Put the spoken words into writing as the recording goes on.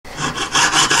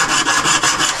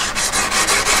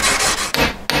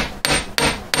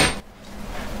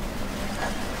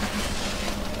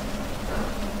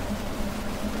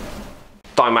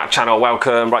Diamond channel,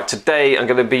 welcome. Right, today I'm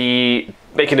going to be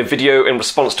making a video in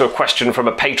response to a question from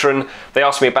a patron. They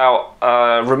asked me about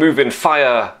removing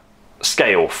fire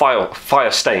scale,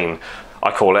 fire stain, I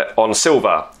call it, on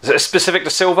silver. Is it specific to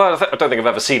silver? I don't think I've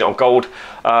ever seen it on gold.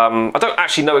 I don't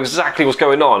actually know exactly what's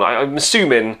going on. I'm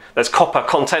assuming there's copper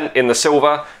content in the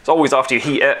silver. It's always after you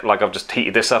heat it, like I've just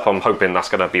heated this up, I'm hoping that's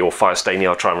going to be all fire stainy.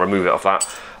 I'll try and remove it off that.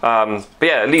 But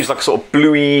yeah, it leaves like a sort of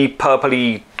bluey,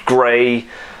 purpley, grey,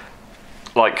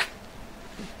 like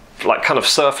kind of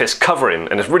surface covering,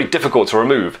 and it's really difficult to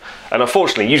remove. And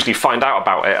unfortunately, you usually find out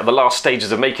about it at the last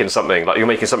stages of making something. Like you're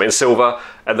making something in silver,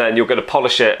 and then you're going to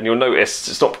polish it, and you'll notice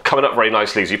it's not coming up very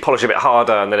nicely. So you polish it a bit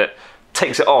harder, and then it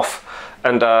takes it off,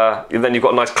 and then you've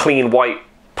got a nice clean white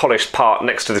polished part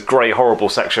next to this grey horrible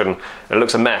section, and it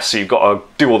looks a mess. So you've got to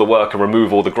do all the work and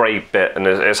remove all the grey bit, and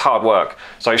it's hard work.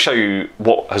 So I show you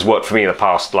what has worked for me in the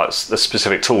past, like the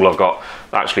specific tool I've got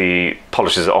that actually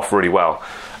polishes it off really well.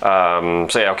 So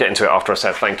yeah, I'll get into it after I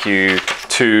said thank you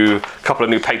to a couple of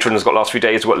new patrons got last few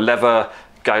days. We've got Lever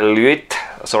Gailuit,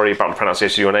 sorry about the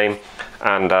pronunciation of your name,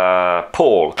 and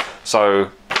Paul. So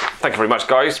thank you very much,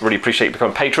 guys. Really appreciate you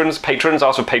becoming patrons. Patrons,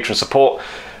 ask for patron support.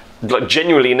 Like,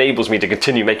 genuinely enables me to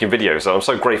continue making videos, so I'm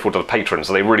so grateful to the patrons.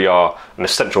 So they really are an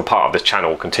essential part of this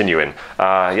channel continuing.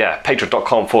 Yeah,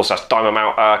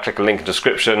 patreon.com/diamondmount, click a link in the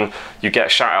description. You get a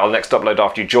shout out on the next upload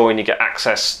after you join. You get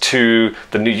access to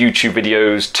the new YouTube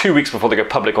videos 2 weeks before they go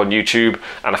public on YouTube,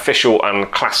 and official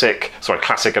and classic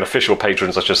and official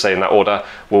patrons, I should say in that order,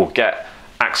 will get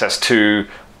access to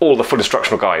all the full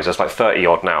instructional guides. There's like 30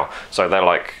 odd now, so they're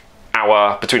like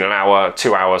between an hour,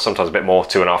 2 hours, sometimes a bit more,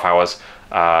 2.5 hours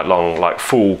long, like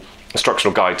full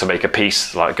instructional guide to make a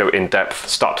piece, like go in depth,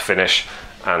 start to finish,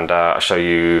 and I'll show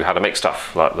you how to make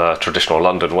stuff like the traditional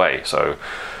London way. So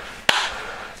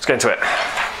let's get into it.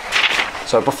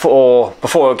 So before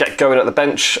I get going at the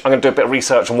bench, I'm going to do a bit of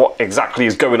research on what exactly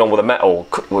is going on with the metal,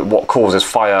 what causes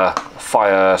fire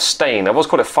stain. I always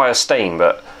call it fire stain,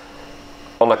 but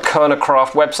on the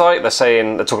Kernercraft website,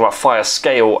 they're talking about fire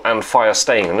scale and fire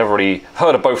stain. I've never really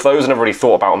heard of both those, and never really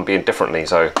thought about them being differently,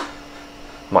 so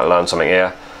might learn something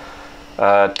here.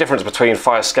 Difference between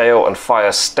fire scale and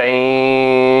fire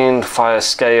stain. Fire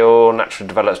scale naturally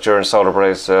develops during solar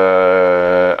blaze.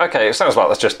 Okay, it sounds like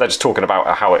they're just talking about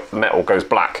how metal goes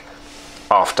black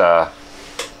after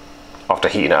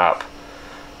heating it up.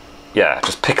 Yeah,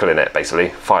 just pickling it basically.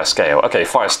 Fire scale. Okay,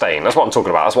 fire stain. That's what I'm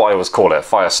talking about. That's what I always call it.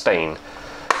 Fire stain.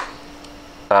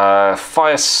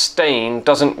 Fire stain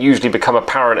doesn't usually become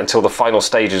apparent until the final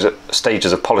stages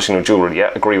of polishing the jewellery.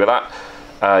 Yeah, agree with that.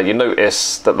 You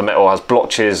notice that the metal has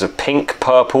blotches of pink,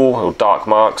 purple, or dark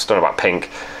marks. Don't know about pink.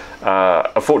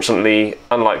 Unfortunately,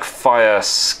 unlike fire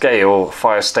scale,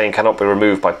 fire stain cannot be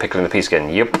removed by pickling the piece again.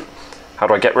 Yep. How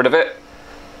do I get rid of it?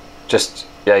 Just,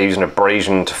 yeah, using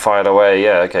abrasion to fire it away.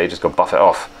 Yeah, okay, just go buff it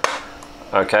off.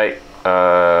 Okay.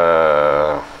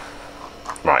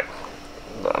 Right.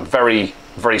 Very,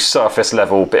 very surface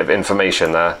level bit of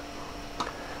information there.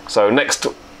 So next,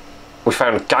 we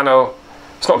found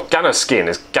it's not ganoskin,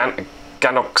 it's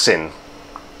ganoxin.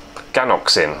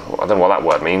 Ganoxin. I don't know what that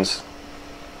word means.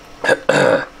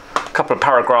 A couple of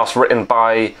paragraphs written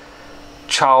by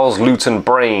Charles Luton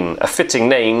Brain. A fitting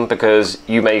name, because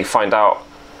you may find out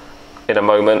in a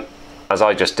moment, as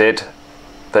I just did,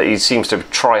 that he seems to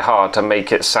try hard to make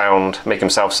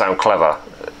himself sound clever.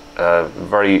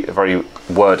 Very, very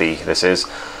wordy this is.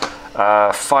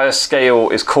 Fire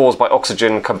scale is caused by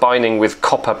oxygen combining with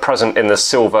copper present in the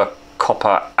silver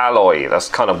copper alloy. That's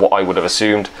kind of what I would have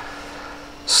assumed.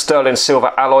 Sterling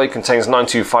silver alloy contains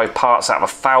 925 parts out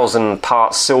of 1,000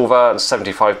 parts silver and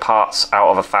 75 parts out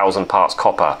of 1,000 parts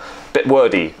copper. Bit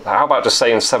wordy. How about just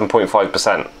saying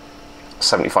 7.5%?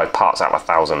 75 parts out of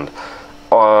 1,000.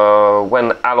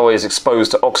 When alloy is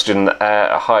exposed to oxygen in the air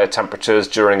at higher temperatures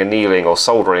during annealing or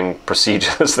soldering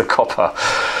procedures, the copper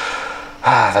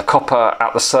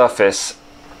at the surface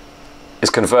is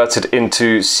converted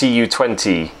into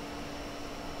Cu20.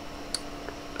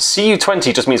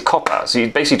 Cu20 just means copper, so you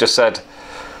basically just said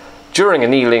during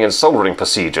annealing and soldering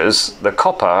procedures, the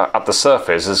copper at the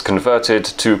surface is converted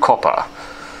to copper.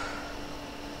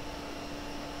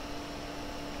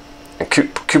 And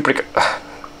cupric,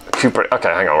 okay,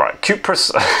 hang on, right.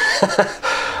 Cuprous,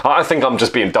 I think I'm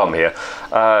just being dumb here.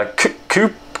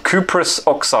 Cuprous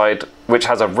oxide, which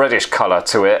has a reddish colour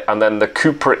to it, and then the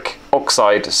cupric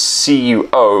oxide,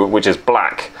 CuO, which is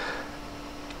black.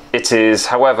 It is,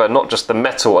 however, not just the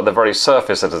metal at the very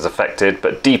surface that is affected,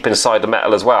 but deep inside the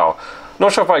metal as well.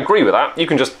 Not sure if I agree with that. You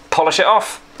can just polish it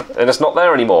off, and it's not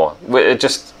there anymore. It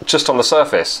just on the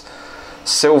surface.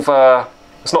 Silver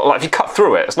It's not like if you cut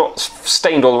through it, it's not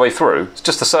stained all the way through. It's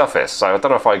just the surface. So I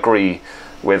don't know if I agree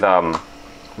with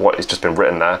what has just been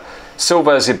written there.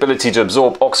 Silver has the ability to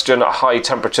absorb oxygen at high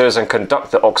temperatures and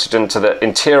conduct the oxygen to the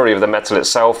interior of the metal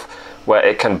itself, where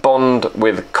it can bond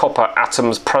with copper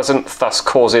atoms present, thus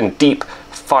causing deep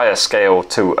fire scale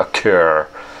to occur.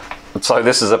 So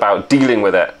this is about dealing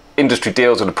with it. Industry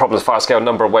deals with the problems of fire scale in a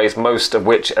number of ways, most of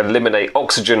which eliminate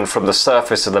oxygen from the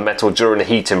surface of the metal during the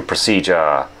heating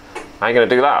procedure. How are you going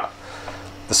to do that?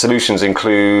 The solutions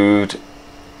include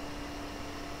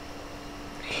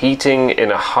heating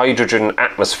in a hydrogen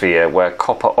atmosphere where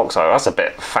copper oxide, that's a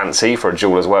bit fancy for a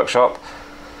jeweller's workshop.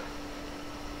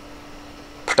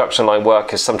 Production line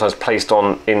work is sometimes placed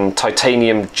in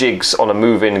titanium jigs on a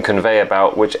moving conveyor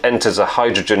belt which enters a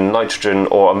hydrogen, nitrogen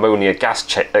or ammonia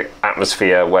gas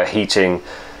atmosphere where heating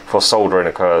for soldering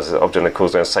occurs. The object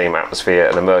cools in the same atmosphere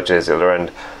and emerges at the other end.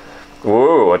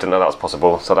 Whoa, I didn't know that was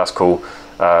possible, so that's cool.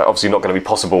 Obviously not going to be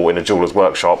possible in a jeweller's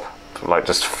workshop, like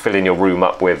just filling your room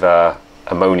up with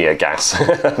ammonia gas.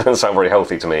 Doesn't sound very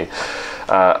healthy to me.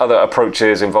 Other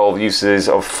approaches involve uses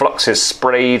of fluxes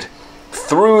sprayed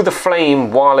through the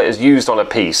flame while it is used on a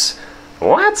piece.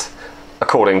 What?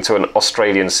 According to an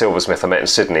Australian silversmith I met in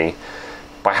Sydney,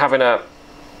 by having a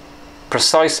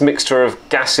precise mixture of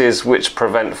gases which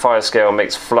prevent fire scale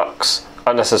makes flux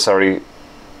unnecessary.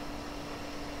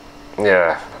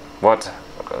 Yeah, what?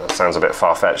 That sounds a bit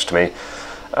far-fetched to me.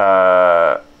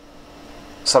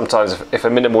 Sometimes if a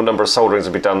minimal number of solderings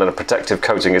will be done, then a protective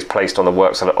coating is placed on the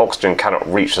work so that oxygen cannot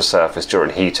reach the surface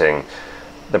during heating.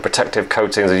 The protective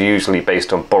coatings are usually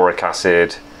based on boric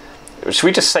acid. Should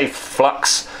we just say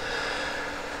flux?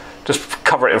 Just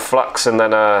cover it in flux and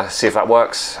then see if that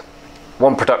works.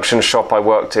 One production shop I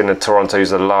worked in Toronto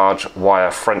used a large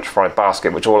wire French fry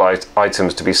basket which all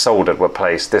items to be soldered were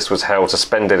placed. This was held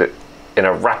suspended in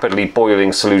a rapidly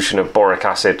boiling solution of boric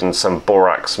acid and some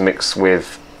borax mixed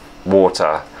with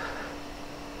water.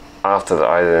 After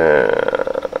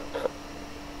that,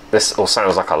 this all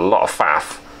sounds like a lot of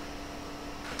faff.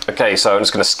 Okay, so I'm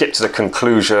just going to skip to the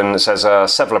conclusion. It says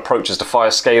several approaches to fire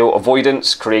scale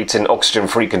avoidance, creating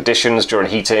oxygen-free conditions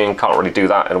during heating. Can't really do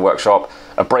that in a workshop.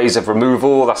 Abrasive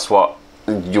removal, that's what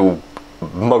you're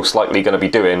most likely going to be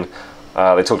doing.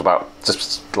 They talked about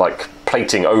just like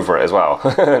plating over it as well.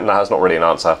 No, that's not really an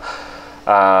answer.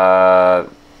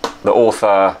 The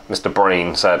author, Mr.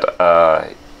 Brain, said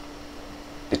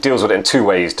it deals with it in two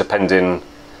ways depending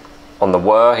on the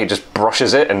whir. He just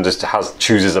brushes it and just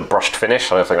chooses a brushed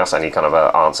finish. I don't think that's any kind of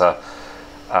an answer.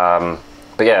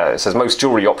 But yeah, it says most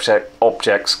jewellery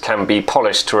objects can be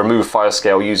polished to remove fire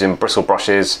scale using bristle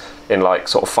brushes in like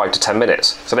sort of 5 to 10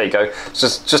 minutes. So there you go. It's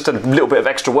just a little bit of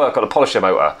extra work on a polisher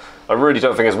motor. I really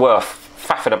don't think it's worth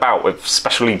faffing about with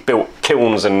specially built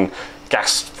kilns and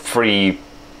gas-free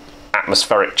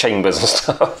atmospheric chambers and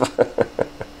stuff.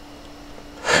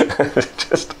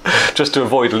 just to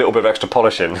avoid a little bit of extra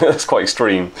polishing. That's quite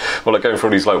extreme. Well, like going through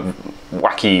all these like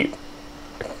wacky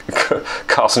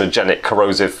carcinogenic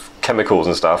corrosive chemicals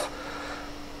and stuff.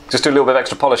 Just do a little bit of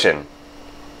extra polishing.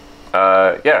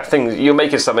 Yeah, you're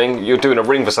making something, you're doing a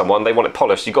ring for someone, they want it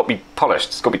polished, you've got to be polished,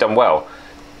 it's got to be done well.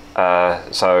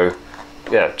 So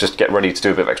yeah, just get ready to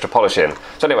do a bit of extra polishing.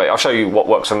 So anyway, I'll show you what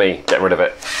works for me, getting rid of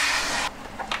it.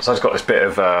 So I've just got this bit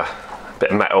of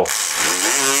metal.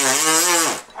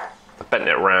 I bent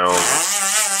it round.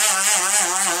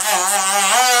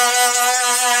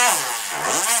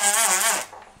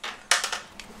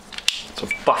 So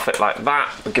buff it like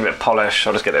that, give it a polish.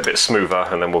 I'll just get it a bit smoother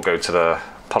and then we'll go to the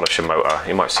polishing motor.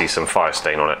 You might see some fire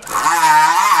stain on it.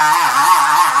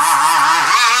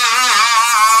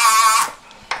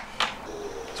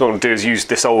 So what I'm going to do is use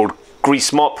this old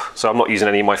grease mop. So I'm not using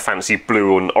any of my fancy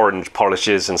blue and orange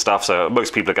polishes and stuff. So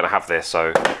most people are going to have this.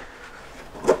 So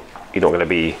you're not going to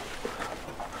be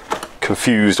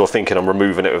confused or thinking I'm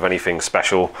removing it with anything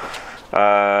special.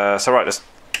 So right, let's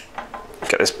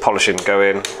get this polishing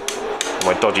going.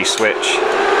 My dodgy switch.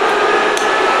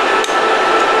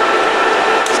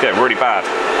 It's getting really bad.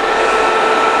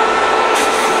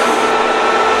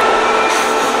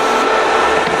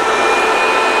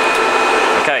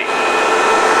 Okay.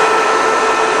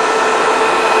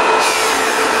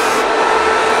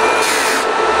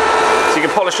 So you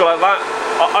can polish it like that.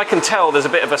 I can tell there's a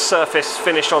bit of a surface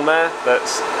finish on there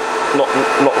that's not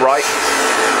right.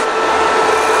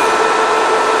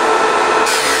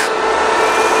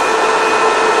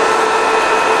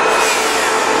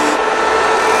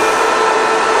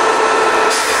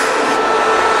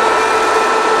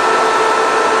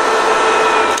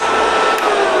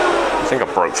 I think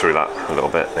I broke through that a little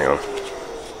bit, hang on.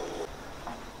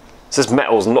 So this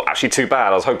metal's not actually too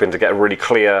bad. I was hoping to get a really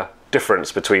clear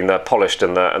difference between the polished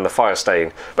and the fire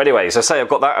stain. But anyway, so say I've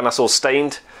got that and that's all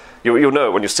stained, you'll know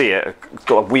it when you see it. It's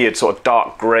got a weird sort of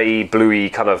dark grey, bluey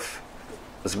kind of,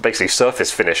 there's basically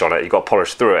surface finish on it. You've got to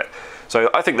polish through it. So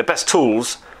I think the best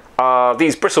tools are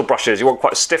these bristle brushes. You want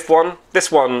quite a stiff one.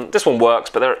 This one works,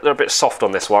 but they're a bit soft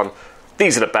on this one.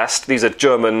 These are the best. These are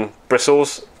German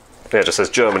bristles. Yeah, it just says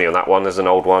Germany on that one. There's an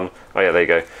old one. Oh yeah, there you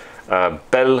go.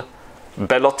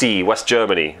 Bellotti, West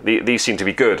Germany. These seem to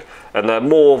be good. And the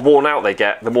more worn out they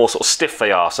get, the more sort of stiff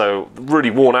they are. So really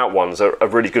worn out ones are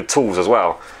really good tools as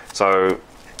well. So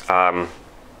yeah,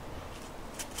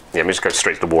 let me just go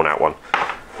straight to the worn out one.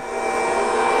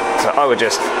 So I would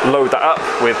just load that up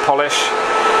with polish,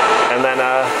 and then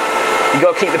you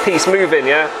got to keep the piece moving,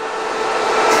 yeah.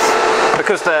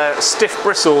 Because they're stiff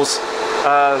bristles,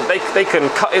 they can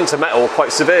cut into metal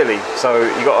quite severely. So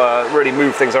you got to really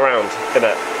move things around in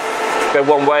it. Go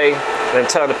one way, then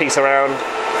turn the piece around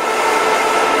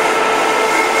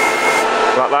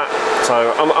like that.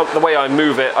 So the way I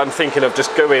move it, I'm thinking of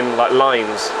just going like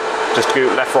lines, just go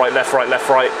left, right, left, right, left,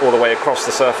 right, all the way across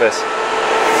the surface.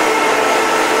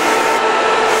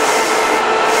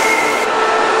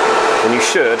 And you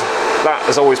should. That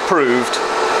has always proved,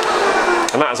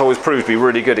 to be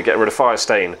really good at getting rid of fire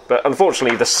stain. But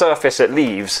unfortunately, the surface it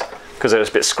leaves, because it's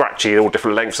a bit scratchy, all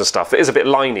different lengths and stuff, it is a bit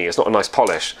liney. It's not a nice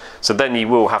polish. So then you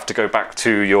will have to go back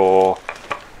to your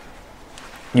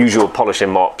usual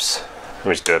polishing mops. Let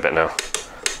me just do a bit now.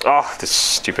 Oh, this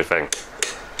stupid thing.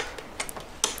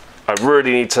 I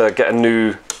really need to get a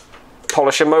new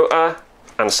polishing motor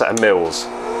and a set of mills.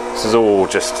 This is all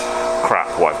just crap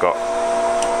what I've got.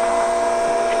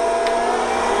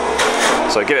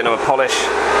 So give it another polish.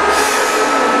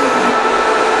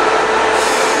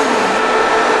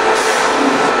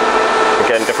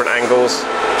 Again, different angles.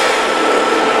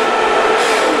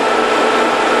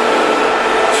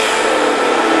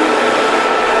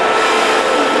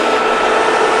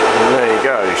 And there you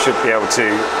go. You should be able to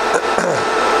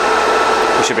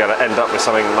you should be able to end up with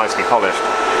something nicely polished.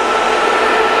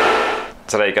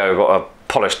 So there you go, we've got a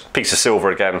polished piece of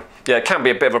silver again. Yeah, it can be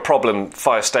a bit of a problem,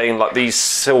 fire stain, like these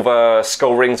silver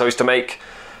skull rings I used to make.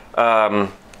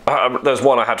 There's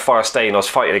one I had fire stain, I was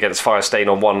fighting against fire stain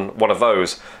on one of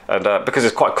those, and because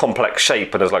it's quite a complex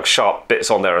shape and there's like sharp bits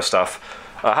on there and stuff,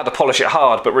 I had to polish it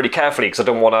hard but really carefully because I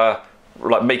don't want to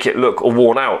like make it look all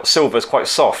worn out. Silver's quite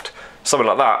soft. Something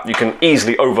like that, you can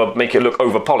easily make it look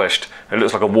over polished. It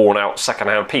looks like a worn out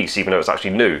second-hand piece, even though it's actually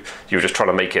new. You're just trying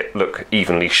to make it look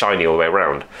evenly shiny all the way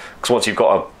around. Because once you've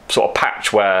got a sort of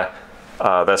patch where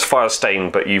there's fire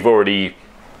stain, but you've already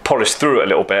polished through it a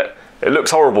little bit, it looks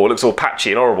horrible. It looks all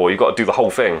patchy and horrible. You've got to do the whole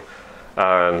thing,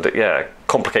 and yeah,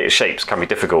 complicated shapes can be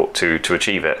difficult to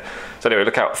achieve it. So anyway,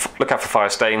 look out for fire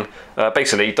stain.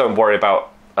 Basically, don't worry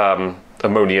about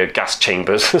ammonia gas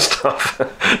chambers and stuff.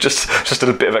 just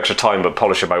a bit of extra time, but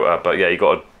polish a motor. But yeah, you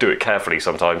got to do it carefully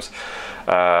sometimes.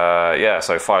 Yeah,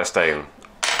 so fire stain.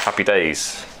 Happy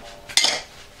days.